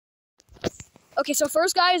Okay, so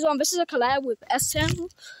first, guys, this is a collab with S10.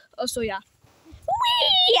 So yeah.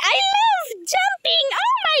 Wee! I love jumping.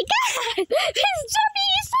 Oh my god, this jumping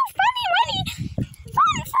is so funny,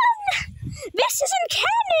 fun. This isn't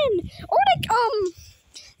canon, or like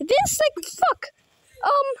this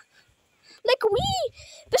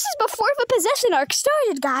This is before the possession arc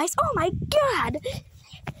started, guys. Oh my god.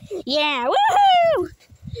 Yeah, woohoo!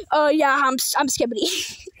 Yeah, I'm Skibbity.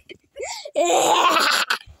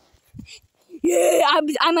 Yeah,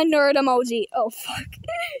 I'm a nerd emoji. Oh fuck.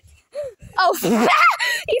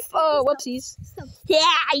 Oh, whoopsies. Stop.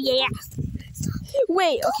 Yeah.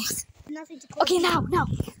 Wait, okay. Nothing to Okay, now.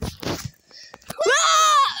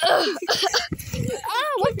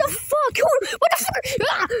 What the fuck? What the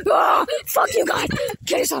fuck? Fuck you guys.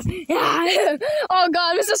 Kill yourself. Yeah. Oh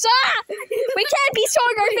god, this is we can't be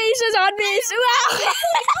showing our faces on this.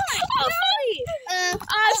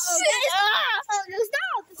 Oh, shit. No,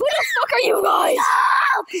 stop. Who the fuck are you guys?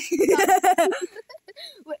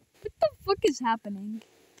 What the fuck is happening?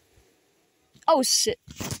 Oh shit.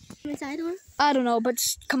 Inside or? I don't know, but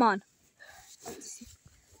come on.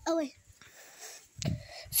 Oh wait.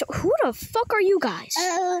 So who the fuck are you guys?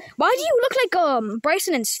 Why do you look like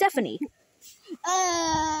Bryson and Stephanie?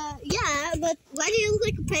 Yeah, but why do you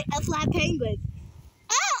look like a flat penguin?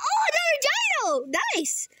 Oh, another dino!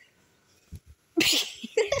 Nice.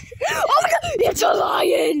 Oh my god, it's a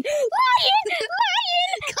lion! Bro,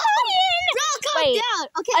 calm Wait, down.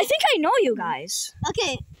 Okay. I think I know you do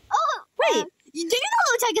Okay. Oh, Wait. Do you know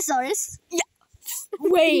Lotagosaurus?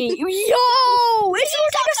 Wait, yo! It's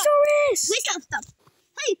Lotagosaurus! Wait, stop.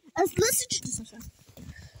 Hey, let's introduce ourselves.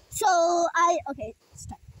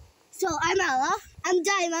 Start. So I'm Ella, I'm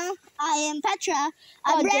Daima, I am Petra,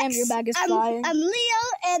 I'm Rex, damn, your bag is flying. I'm Leo,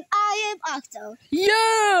 and I am Octo.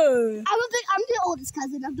 Yeah! I'm the oldest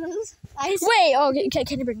cousin of those. Wait, okay,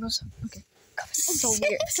 can you bring those? Okay. God, this is so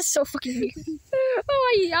weird. This is so fucking weird.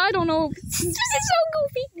 Oh, I don't know. This is so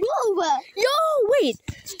goofy. Whoa! Yo, wait.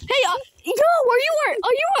 Hey, wait,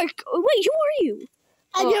 who are you?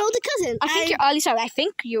 I'm your older cousin. I think you're, at least I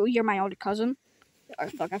think you're my older cousin. Oh,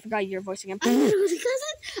 fuck, I forgot your voice again. I'm your older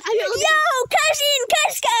cousin? I'm your older cousin!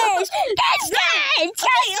 Cuz!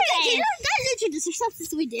 Okay, guys, introduce yourself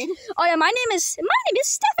since we did. Oh yeah, my name is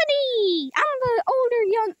Stephanie. I'm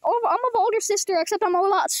the older sister, except I'm a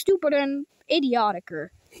lot stupider and idioticer.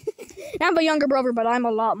 I'm a younger brother, but I'm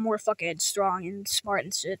a lot more fucking strong and smart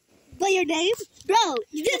and shit. But your name? Bro,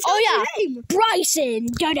 you didn't tell your name. Bryson!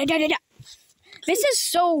 Da. This is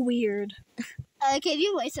so weird. Okay,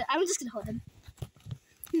 you wait, so I'm just gonna hold him.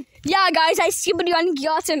 Yeah, guys, I skippity on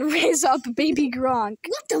yachts and raise up baby Gronk.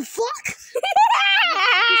 What the fuck?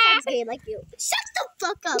 He sounds gay like you. Shut the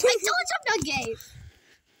fuck up. I told you I'm not gay.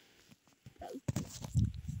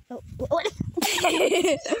 Oh, what?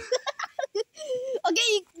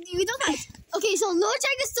 Okay, you don't guys. Okay, so Lord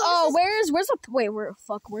Trigosaurus. Oh, where's the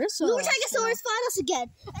Lord Trigosaurus fought us again,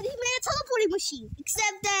 and he made a teleporting machine.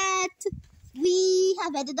 Except that we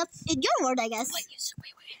have ended up in your world, I guess. Wait.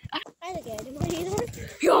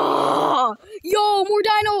 Yo, more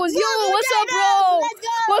dinos. Yo, what's up, bro? Let's go.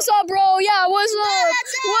 What's up, bro? Yeah, what's up?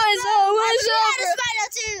 What's up?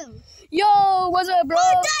 Yo, what's up, bro?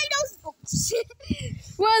 More dinos. Oh, shit.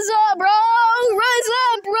 What's up, bro?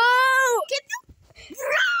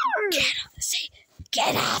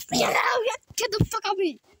 Get off me. Get the fuck off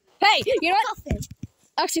me. Hey, you know what?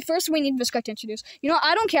 Actually, first we need this guy to introduce. You know what?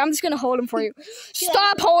 I don't care. I'm just gonna hold him for you.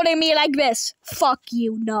 Stop holding me like this. Fuck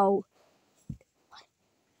you, no.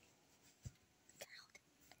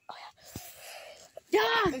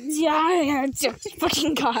 Yeah.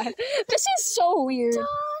 Fucking God. This is so weird.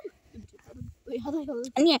 Wait, how do I hold?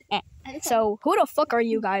 Yeah. So, who the fuck are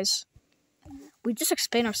you guys? We just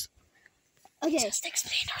explained ourselves. Okay. Just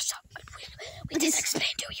explain ourselves. We just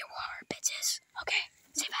explained who you are, bitches. Okay,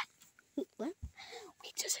 say that. What?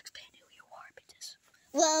 We just explained who you are, bitches.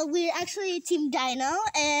 Well, we're actually Team Dino,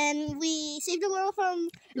 and we saved the world from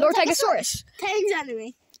Lord Trigosaurus. Tang's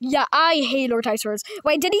enemy. Yeah, I hate Lord Trigosaurus.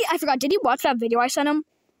 Wait, I forgot. Did he watch that video I sent him?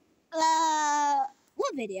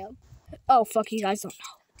 What video? Oh, fuck, you guys don't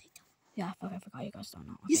know. Yeah, fuck, I forgot you guys don't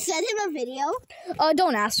know. Okay. You sent him a video?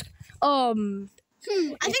 Don't ask. I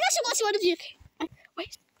think I should watch one of you.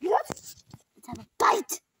 Wait. What? Let's have a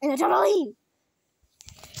bite in a trampoline.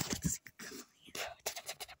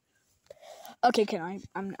 Okay, can I?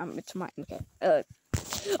 It's mine. Okay.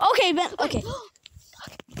 Okay, then. Okay.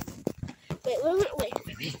 Wait.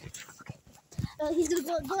 Okay. He's gonna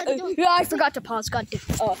go ahead and do it. Yeah, I forgot to pause. God damn.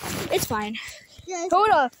 Oh, it's fine. Yeah,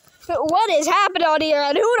 What is happening out here?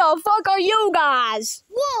 And who the fuck are you guys?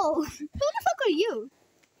 Whoa! Who the fuck are you?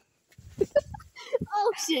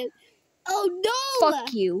 Oh shit! Oh no!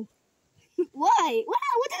 Fuck you. Why?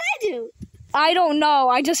 What did I do? I don't know.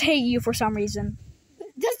 I just hate you for some reason.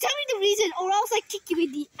 Just tell me the reason, or else I kick you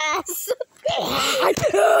in the ass.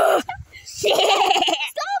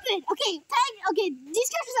 Stop it! Okay, okay, these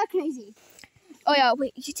characters are crazy. Oh yeah,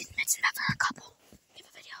 wait, you didn't mention that for a couple. Give a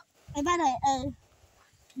video. And by the way,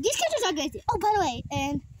 these characters are crazy. Oh, by the way,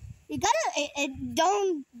 and you gotta,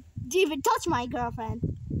 don't even touch my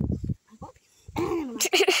girlfriend.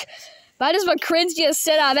 That is the cringiest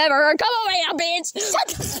shit I've ever heard. Come over here, bitch! Shut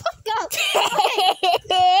the fuck up!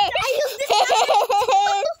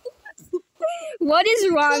 What is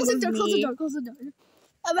wrong Close the with door, me? close the door.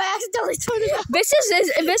 I accidentally turned it off. This is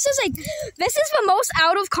the most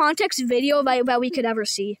out of context video that we could ever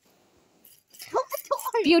see. Open the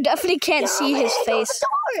door. You definitely can't see his face.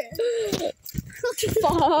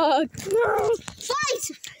 Fuck. Fight!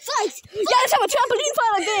 Yeah, let's have a trampoline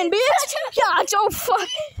fight again, bitch! Yeah, oh fuck.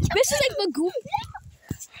 This is like the goo.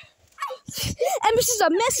 And this is a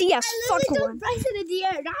messy ass fuck I one. press it in the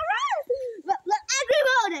air. Angry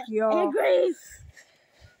mode! Yo. Angry!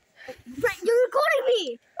 You're recording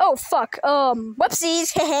me! Oh fuck.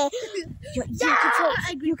 Whoopsies.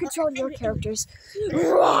 You control your characters.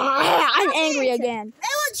 I'm angry again.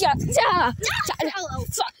 Fuck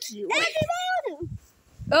you. Angry mode!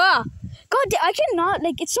 God, I cannot,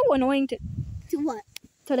 like, it's so annoying to what?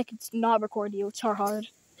 like, it's not record you. It's hard.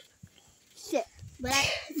 Shit. But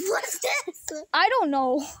what's this? I don't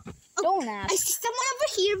know. Oh, Don't I ask. see someone over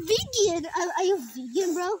here, vegan. Are you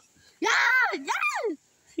vegan, bro? Yeah!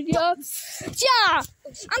 Yeah.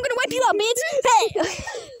 I'm gonna wipe you out, bitch. Hey.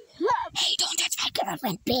 Hey, don't touch my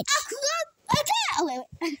girlfriend, bitch. Oh,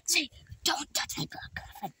 wait. Say, don't touch my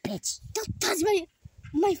girlfriend, bitch. Don't touch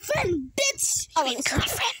my friend, bitch! I mean,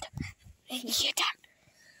 girlfriend. You hear that?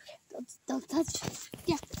 Don't touch.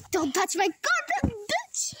 Yeah, don't touch my girlfriend,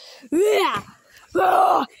 bitch! Yeah.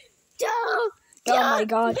 Oh my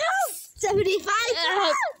god. 75?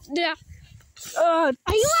 Yeah. Are you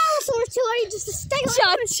Allosaurus too? Or are you just a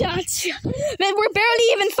Shut. Man, we're barely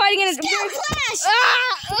even fighting in a... Flash!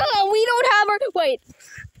 We don't have our... Wait.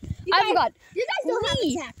 I forgot. You guys don't have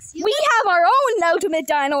attacks. We have our own ultimate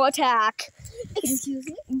dino attack. Excuse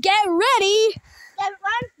me? Get ready.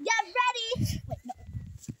 Everyone, get ready! Wait, no.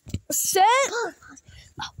 Set.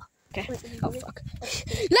 Okay. Oh, fuck.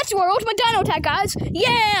 Let's do our ultimate dino attack, guys.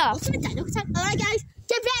 Yeah. Ultimate dino attack. Alright, guys,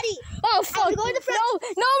 get ready! Oh, fuck. I'm going to front.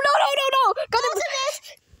 No. Go to Ultimate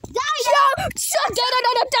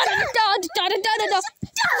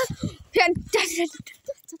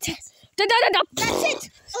That's it!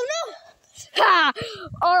 Oh no! Ha!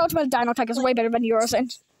 Our ultimate dino attack is way better than yours,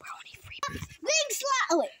 and we're only free. Wing slash!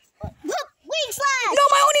 Oh wait. Wing slash! No,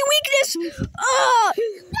 my only weakness!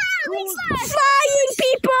 Wing slash! Flying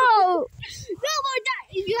people! No more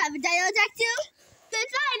if you have a dino attack too, then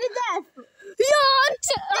fly to death!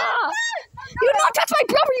 You not touch my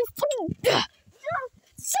brother, you fucking...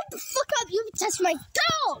 Shut the fuck up! You touched my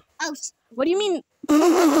girl! Oh, What do you mean? Hey,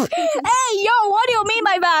 yo, what do you mean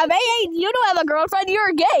by that? Hey, you don't have a girlfriend,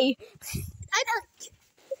 you're gay. I don't.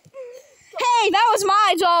 Hey, that was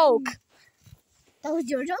my joke. That was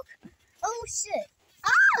your joke? Oh shit!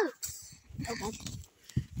 Oh! Oh god.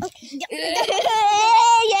 Okay. Yeah.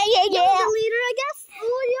 You're the leader, I guess.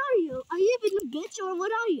 What are you? Are you even a bitch or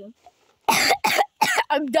what are you?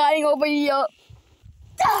 I'm dying over here.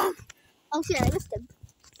 Oh shit! I missed him.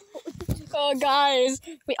 Oh, guys.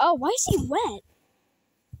 Wait, oh, why is he wet?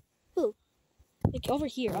 Who? Like, over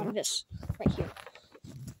here, on this. Right here.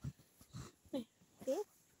 Here?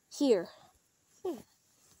 Here.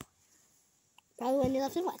 Probably when you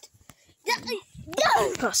left him wet.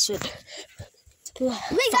 Oh, shit. We got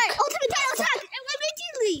ultimate dino attack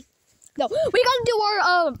immediately. No, we gotta do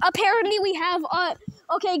our, apparently we have,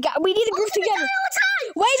 okay, we need to group together.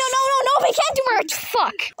 Wait, no, we can't do our,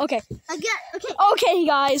 fuck. Okay. Again, okay. Okay,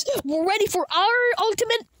 guys, we're ready for our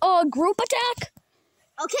ultimate, group attack?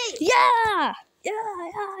 Okay. Yeah.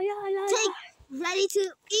 Ready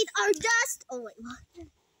to eat our dust. Oh wait, what?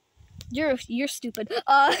 You're stupid.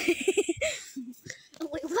 Oh,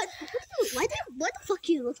 wait, what? What the fuck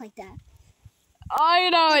you look like that? I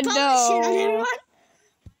don't Shit on know. everyone.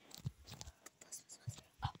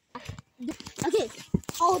 Okay.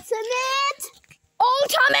 Ultimate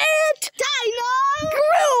Dino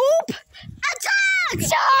Group Attack!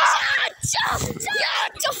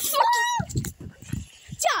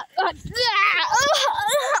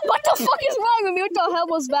 What the fuck is wrong with me? What the hell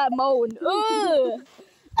was that moan? I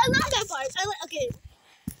love that part. Okay.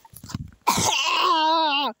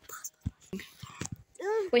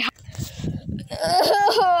 Wait.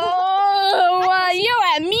 Oh, you're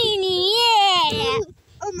a meanie, yeah.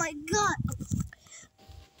 Oh Oh my god.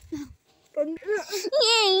 Yeah,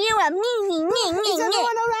 you are me. Is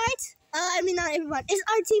everyone alright? I mean, not everyone. Is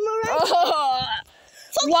our team alright?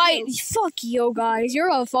 Why? Fuck you guys. You're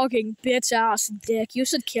a fucking bitch ass dick. You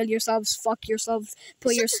should kill yourselves. Fuck yourselves.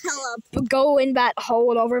 Put your Shut the hell up. go in that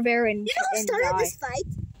hole over there and You know who started die. this fight?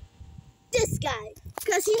 This guy.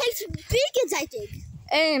 Because he makes beacons, I think.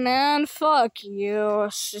 Hey man, fuck you. You know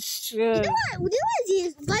what? Why did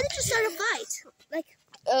you start a fight? Like,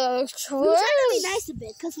 we're trying to be nice a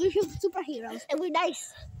bit because we're superheroes and we're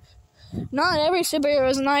nice. Not every superhero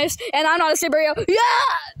is nice, and I'm not a superhero.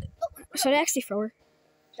 Yeah! Should I actually throw her?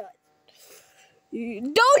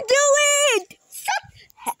 Don't do it! Stop!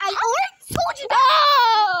 I already told you that!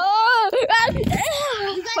 Oh!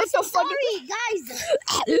 You gotta say sorry, guys!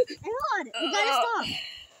 Hang on, we gotta stop.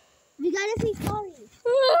 We gotta say sorry. I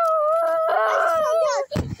just found out,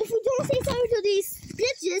 if we don't say sorry to these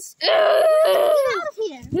bitches, we're gonna get out of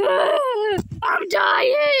here. I'm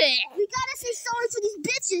dying! We gotta say sorry to these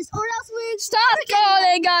bitches, or else we're... Stop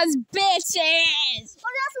calling us bitches!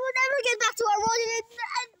 Or else we'll never get back to our world, and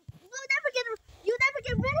you'll never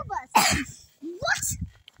get rid of us. What?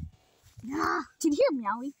 Nah. Did you hear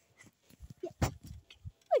meowing? Yeah.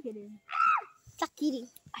 Look at him. Stop eating.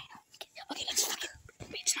 I know. Okay, let's fucking...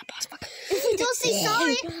 It's not possible. If we don't say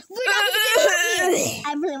sorry, we're not gonna get out of here.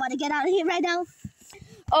 I really want to get out of here right now.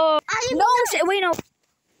 Wait, no.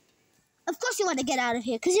 Of course you want to get out of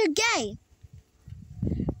here, because you're gay.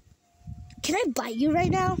 Can I bite you right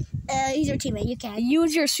now? He's your teammate, you can.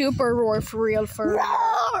 Use your super roar for real for...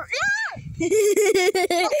 Roar!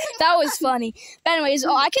 That was funny. But anyways,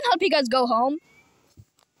 I can help you guys go home.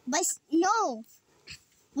 But no.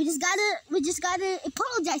 We just gotta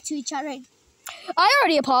apologize to each other. I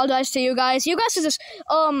already apologized to you guys. You guys should just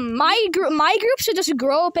my group should just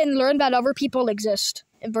grow up and learn that other people exist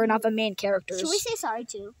and we're not the main characters. Should we say sorry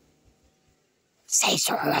too? Say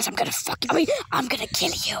sorry, or else I'm gonna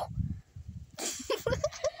kill you.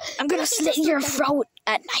 I'm gonna slit your throat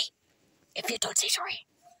at night if you don't say sorry.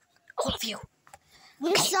 All of you.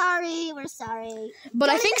 We're sorry. We're sorry. But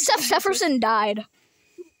I think Seth Jefferson died.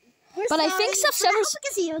 We're But sorry. I think Seth But I hope Jefferson. we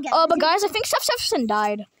can see you again. But guys, I think Seth Jefferson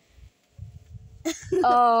died.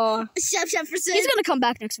 Chef Jefferson. He's gonna come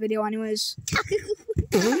back next video, anyways.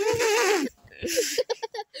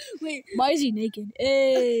 Wait. Why is he naked?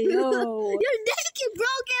 Hey, yo. You're naked, bro.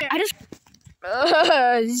 I just.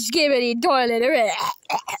 Skibbity toilet.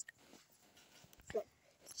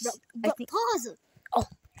 Bro, pause. Oh.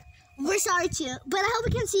 We're sorry too, but I hope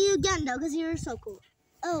we can see you again though, because you're so cool.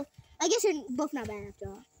 Oh, I guess you're both not bad after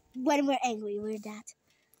all. When we're angry, we're that.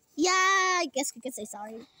 Yeah, I guess we could say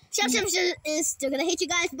sorry. Chef Jefferson is still gonna hate you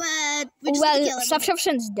guys, but we're just gonna kill him. Seth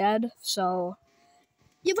Jefferson's dead, so.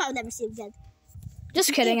 You'll probably never see him again.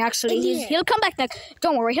 Just kidding, actually. He'll come back next.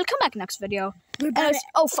 Don't worry, he'll come back next video.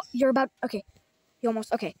 You're about. Okay, you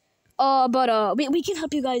almost. Okay. We can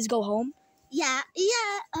help you guys go home. Yeah.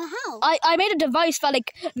 How? I made a device that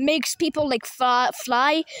like makes people like fly.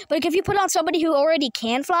 But like, if you put on somebody who already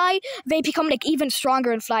can fly, they become like even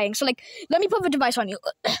stronger in flying. So like, let me put the device on you.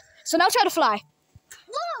 So now try to fly.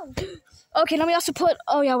 Whoa! Okay, let me also put.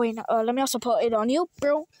 Oh yeah, wait. Let me also put it on you,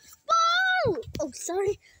 bro. Whoa! Oh,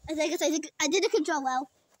 sorry. I think I did the control well.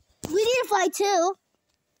 We need to fly too.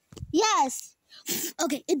 Yes.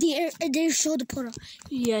 Okay, in the air, show the portal.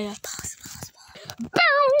 Yeah. Pause.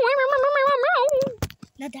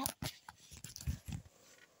 Not that.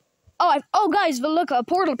 Oh, guys, look, a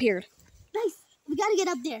portal appeared. Nice. We gotta get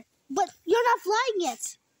up there. But you're not flying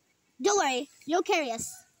yet. Don't worry. You'll carry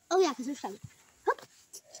us. Oh, yeah, because we're flying. Hup.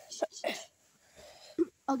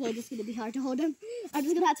 Okay, this is gonna be hard to hold them. I'm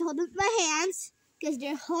just gonna have to hold them with my hands because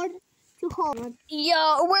they're hard to hold.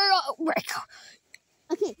 Yo, where?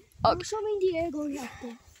 Okay. Show me the air going up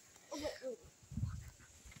there.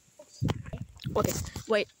 Okay,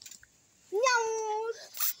 wait. No.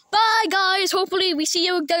 Bye, guys. Hopefully, we see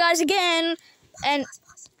you guys again. And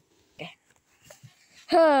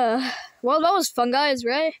well, that was fun, guys,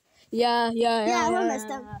 right? Yeah. We're messed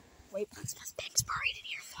up. Wait, Pink's buried in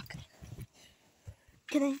here. Fuck.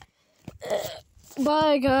 Can I?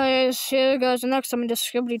 Bye, guys. See you guys next time. Just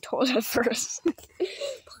scribbly toilet first.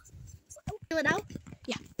 Do it now?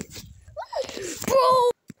 Yeah.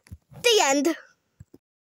 Bro. The end.